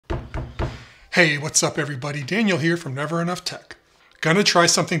Hey, what's up everybody? Daniel here from Never Enough Tech. Gonna try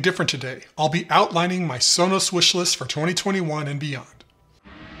something different today. I'll be outlining my Sonos wishlist for 2021 and beyond.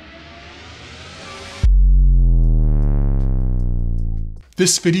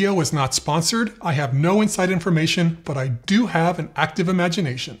 This video is not sponsored. I have no inside information, but I do have an active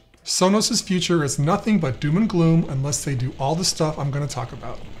imagination. Sonos' future is nothing but doom and gloom unless they do all the stuff I'm going to talk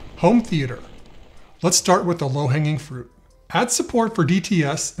about. Home theater. Let's start with the low-hanging fruit. Add support for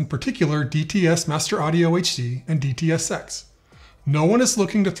DTS, in particular DTS Master Audio HD and DTS-X. No one is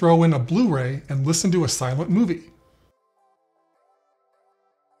looking to throw in a Blu-ray and listen to a silent movie.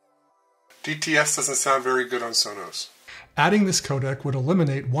 DTS doesn't sound very good on Sonos. Adding this codec would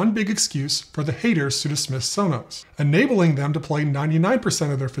eliminate one big excuse for the haters to dismiss Sonos, enabling them to play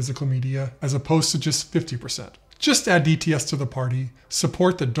 99% of their physical media as opposed to just 50%. Just add DTS to the party,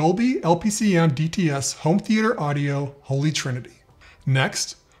 support the Dolby LPCM DTS home theater audio holy trinity.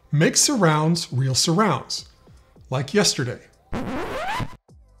 Next, make surrounds real surrounds, like yesterday.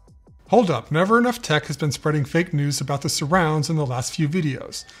 Hold up, Never Enough Tech has been spreading fake news about the surrounds in the last few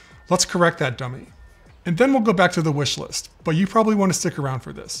videos. Let's correct that dummy. And then we'll go back to the wish list, but you probably want to stick around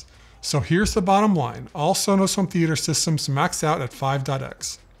for this. So here's the bottom line. All Sonos home theater systems max out at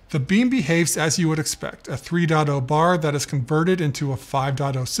 5.x. The beam behaves as you would expect, a 3.0 bar that is converted into a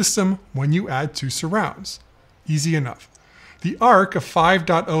 5.0 system when you add two surrounds. Easy enough. The ARC, a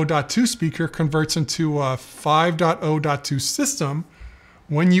 5.0.2 speaker, converts into a 5.0.2 system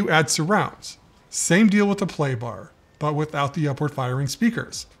when you add surrounds. Same deal with the play bar, but without the upward firing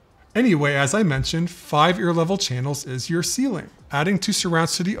speakers. Anyway, as I mentioned, 5 ear level channels is your ceiling. Adding two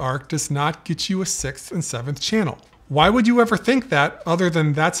surrounds to the ARC does not get you a 6th and 7th channel. Why would you ever think that other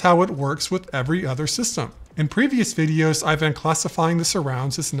than that's how it works with every other system? In previous videos, I've been classifying the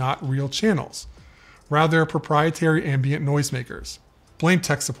surrounds as not real channels, rather proprietary ambient noisemakers. Blame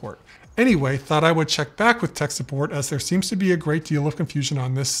tech support. Anyway, thought I would check back with tech support as there seems to be a great deal of confusion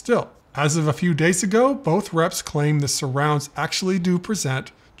on this still. As of a few days ago, both reps claim the surrounds actually do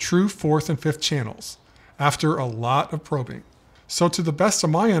present true 4th and 5th channels, after a lot of probing. So to the best of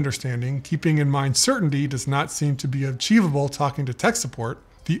my understanding, keeping in mind certainty does not seem to be achievable talking to tech support,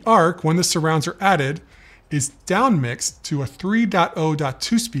 the ARC, when the surrounds are added, is downmixed to a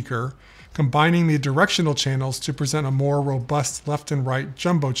 3.0.2 speaker, combining the directional channels to present a more robust left and right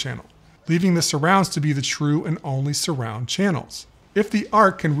jumbo channel, leaving the surrounds to be the true and only surround channels. If the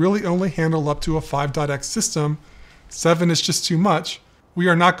ARC can really only handle up to a 5.x system, 7 is just too much. We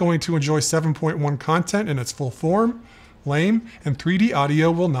are not going to enjoy 7.1 content in its full form, lame, and 3D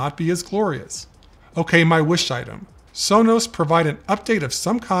audio will not be as glorious. Okay, my wish item. Sonos provide an update of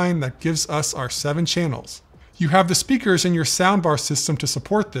some kind that gives us our 7 channels. You have the speakers in your SoundBar system to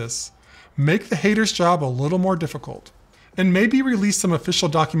support this. Make the haters' job a little more difficult. And maybe release some official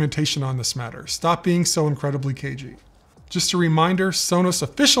documentation on this matter. Stop being so incredibly cagey. Just a reminder, Sonos'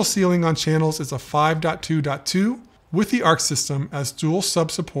 official ceiling on channels is a 5.2.2, with the ARC system as dual sub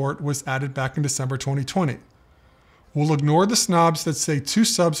support was added back in December 2020. We'll ignore the snobs that say 2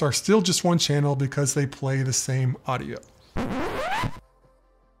 subs are still just 1 channel because they play the same audio.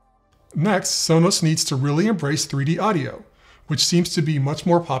 Next, Sonos needs to really embrace 3D audio, which seems to be much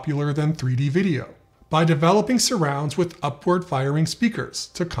more popular than 3D video, by developing surrounds with upward firing speakers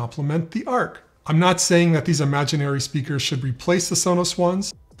to complement the ARC. I'm not saying that these imaginary speakers should replace the Sonos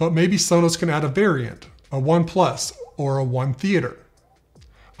ones, but maybe Sonos can add a variant, a 1 Plus, or a 1 Theater.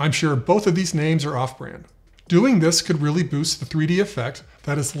 I'm sure both of these names are off-brand. Doing this could really boost the 3D effect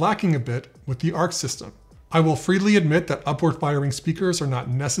that is lacking a bit with the ARC system. I will freely admit that upward firing speakers are not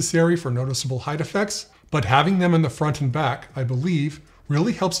necessary for noticeable height effects, but having them in the front and back, I believe,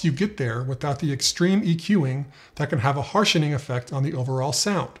 really helps you get there without the extreme EQing that can have a harshening effect on the overall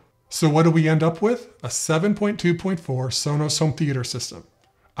sound. So what do we end up with? A 7.2.4 Sonos home theater system.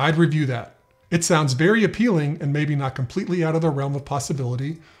 I'd review that. It sounds very appealing and maybe not completely out of the realm of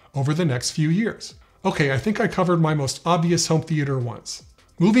possibility over the next few years. Okay, I think I covered my most obvious home theater ones.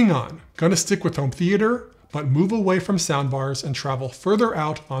 Moving on, gonna stick with home theater, but move away from soundbars and travel further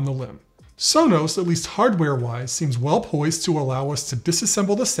out on the limb. Sonos, at least hardware-wise, seems well poised to allow us to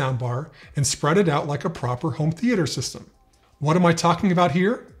disassemble the soundbar and spread it out like a proper home theater system. What am I talking about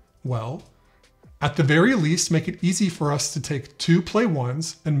here? Well, at the very least, make it easy for us to take 2 Play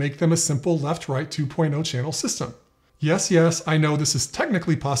 1s and make them a simple left-right 2.0 channel system. Yes, I know this is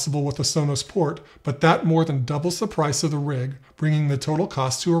technically possible with a Sonos port, but that more than doubles the price of the rig, bringing the total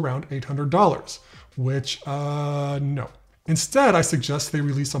cost to around $800, which, no. Instead, I suggest they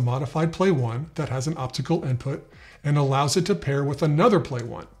release a modified Play 1 that has an optical input and allows it to pair with another Play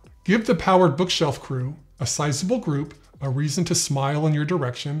 1. Give the powered bookshelf crew, a sizable group, a reason to smile in your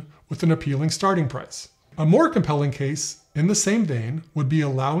direction with an appealing starting price. A more compelling case, in the same vein, would be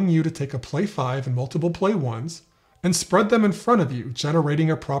allowing you to take a Play 5 and multiple Play 1s and spread them in front of you,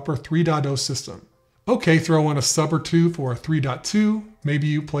 generating a proper 3.0 system. Okay, throw in a sub or two for a 3.2, maybe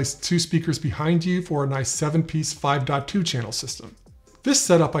you place 2 speakers behind you for a nice 7-piece 5.2 channel system. This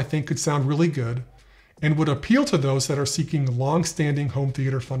setup I think could sound really good and would appeal to those that are seeking long-standing home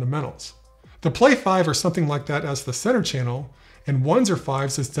theater fundamentals. The Play 5 or something like that as the center channel, and 1s or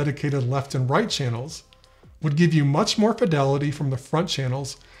 5s as dedicated left and right channels, would give you much more fidelity from the front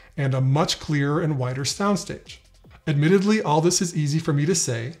channels and a much clearer and wider soundstage. Admittedly, all this is easy for me to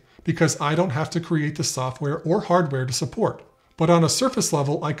say because I don't have to create the software or hardware to support. But on a surface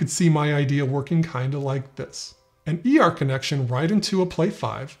level, I could see my idea working kinda like this. An ER connection right into a Play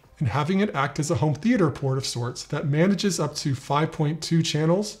 5 and having it act as a home theater port of sorts that manages up to 5.2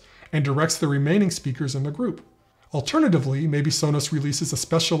 channels and directs the remaining speakers in the group. Alternatively, maybe Sonos releases a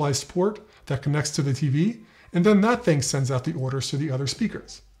specialized port that connects to the TV, and then that thing sends out the orders to the other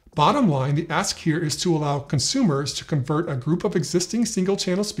speakers. Bottom line, the ask here is to allow consumers to convert a group of existing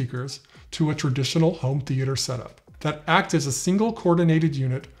single-channel speakers to a traditional home theater setup that act as a single coordinated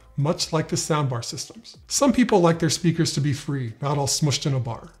unit, much like the SoundBar systems. Some people like their speakers to be free, not all smushed in a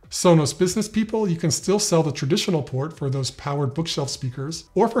bar. Sonos business people, you can still sell the traditional port for those powered bookshelf speakers,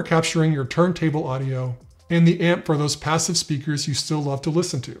 or for capturing your turntable audio, and the amp for those passive speakers you still love to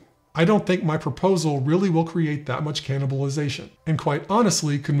listen to. I don't think my proposal really will create that much cannibalization, and quite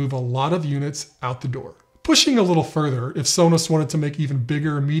honestly could move a lot of units out the door. Pushing a little further, if Sonos wanted to make even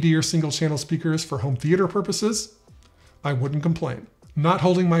bigger, meatier single-channel speakers for home theater purposes, I wouldn't complain. Not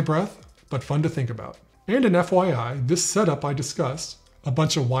holding my breath, but fun to think about. And an FYI, this setup I discussed, a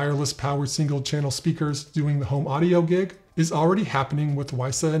bunch of wireless powered single-channel speakers doing the home audio gig, is already happening with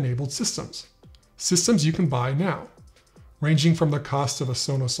WiSA-enabled systems. Systems you can buy now, ranging from the cost of a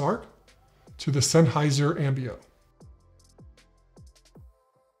Sonos Arc to the Sennheiser Ambio.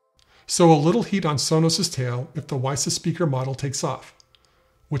 So a little heat on Sonos' tail if the WiSA speaker model takes off,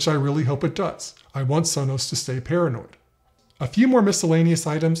 which I really hope it does. I want Sonos to stay paranoid. A few more miscellaneous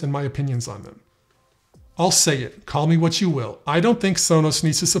items and my opinions on them. I'll say it, call me what you will. I don't think Sonos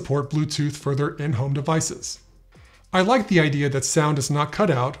needs to support Bluetooth for their in-home devices. I like the idea that sound is not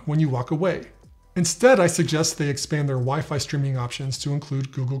cut out when you walk away. Instead, I suggest they expand their Wi-Fi streaming options to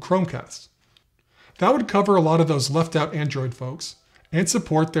include Google Chromecast. That would cover a lot of those left out Android folks and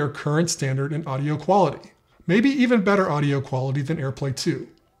support their current standard in audio quality. Maybe even better audio quality than AirPlay 2.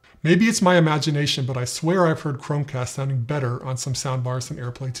 Maybe it's my imagination, but I swear I've heard Chromecast sounding better on some soundbars than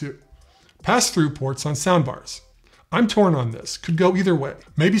AirPlay 2. Pass-through ports on soundbars. I'm torn on this, could go either way.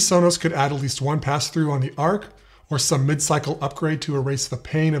 Maybe Sonos could add at least one pass-through on the Arc, or some mid-cycle upgrade to erase the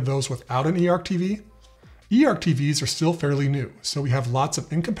pain of those without an eARC TV. eARC TVs are still fairly new, so we have lots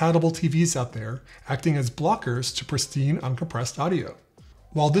of incompatible TVs out there acting as blockers to pristine uncompressed audio.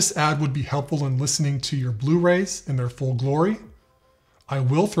 While this ad would be helpful in listening to your Blu-rays in their full glory, I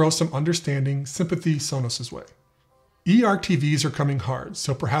will throw some understanding sympathy Sonos' way. eARC TVs are coming hard,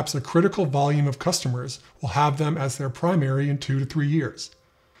 so perhaps a critical volume of customers will have them as their primary in 2 to 3 years.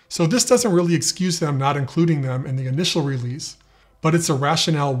 So this doesn't really excuse them not including them in the initial release, but it's a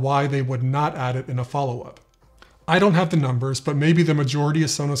rationale why they would not add it in a follow-up. I don't have the numbers, but maybe the majority of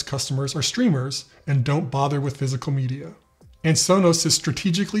Sonos customers are streamers and don't bother with physical media. And Sonos is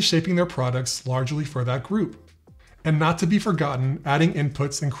strategically shaping their products largely for that group. And not to be forgotten, adding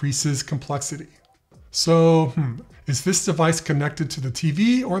inputs increases complexity. So, is this device connected to the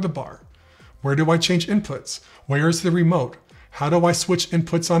TV or the bar? Where do I change inputs? Where is the remote? How do I switch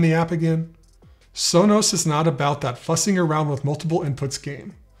inputs on the app again? Sonos is not about that fussing around with multiple inputs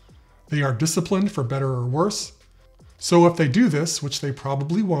game. They are disciplined for better or worse. So if they do this, which they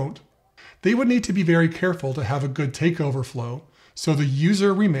probably won't, they would need to be very careful to have a good takeover flow so the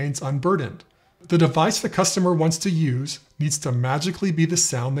user remains unburdened. The device the customer wants to use needs to magically be the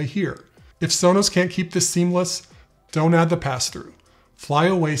sound they hear. If Sonos can't keep this seamless, don't add the pass-through. Fly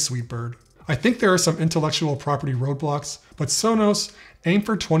away, sweet bird. I think there are some intellectual property roadblocks, but Sonos, aim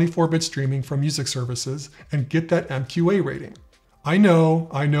for 24-bit streaming from music services and get that MQA rating. I know,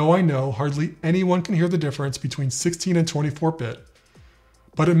 hardly anyone can hear the difference between 16 and 24-bit,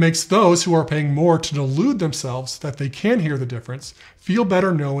 but it makes those who are paying more to delude themselves that they can hear the difference feel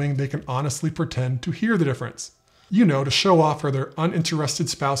better knowing they can honestly pretend to hear the difference. You know, to show off for their uninterested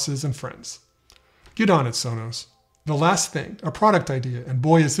spouses and friends. Get on it, Sonos. The last thing, a product idea, and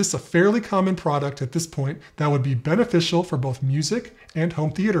boy is this a fairly common product at this point that would be beneficial for both music and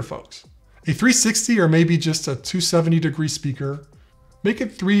home theater folks. A 360 or maybe just a 270-degree speaker, make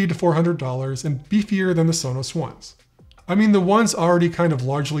it $300 to $400 and beefier than the Sonos ones. I mean, the ones already kind of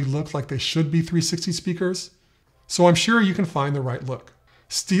largely look like they should be 360 speakers, so I'm sure you can find the right look.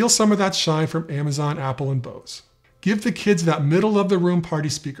 Steal some of that shine from Amazon, Apple, and Bose. Give the kids that middle of the room party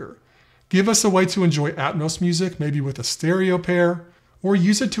speaker. Give us a way to enjoy Atmos music, maybe with a stereo pair, or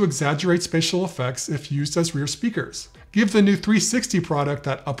use it to exaggerate spatial effects if used as rear speakers. Give the new 360 product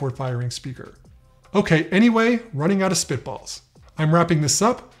that upward firing speaker. Okay, anyway, running out of spitballs. I'm wrapping this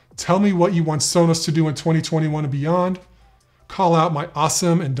up. Tell me what you want Sonos to do in 2021 and beyond. Call out my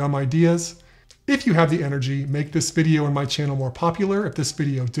awesome and dumb ideas. If you have the energy, make this video and my channel more popular if this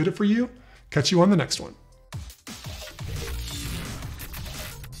video did it for you. Catch you on the next one.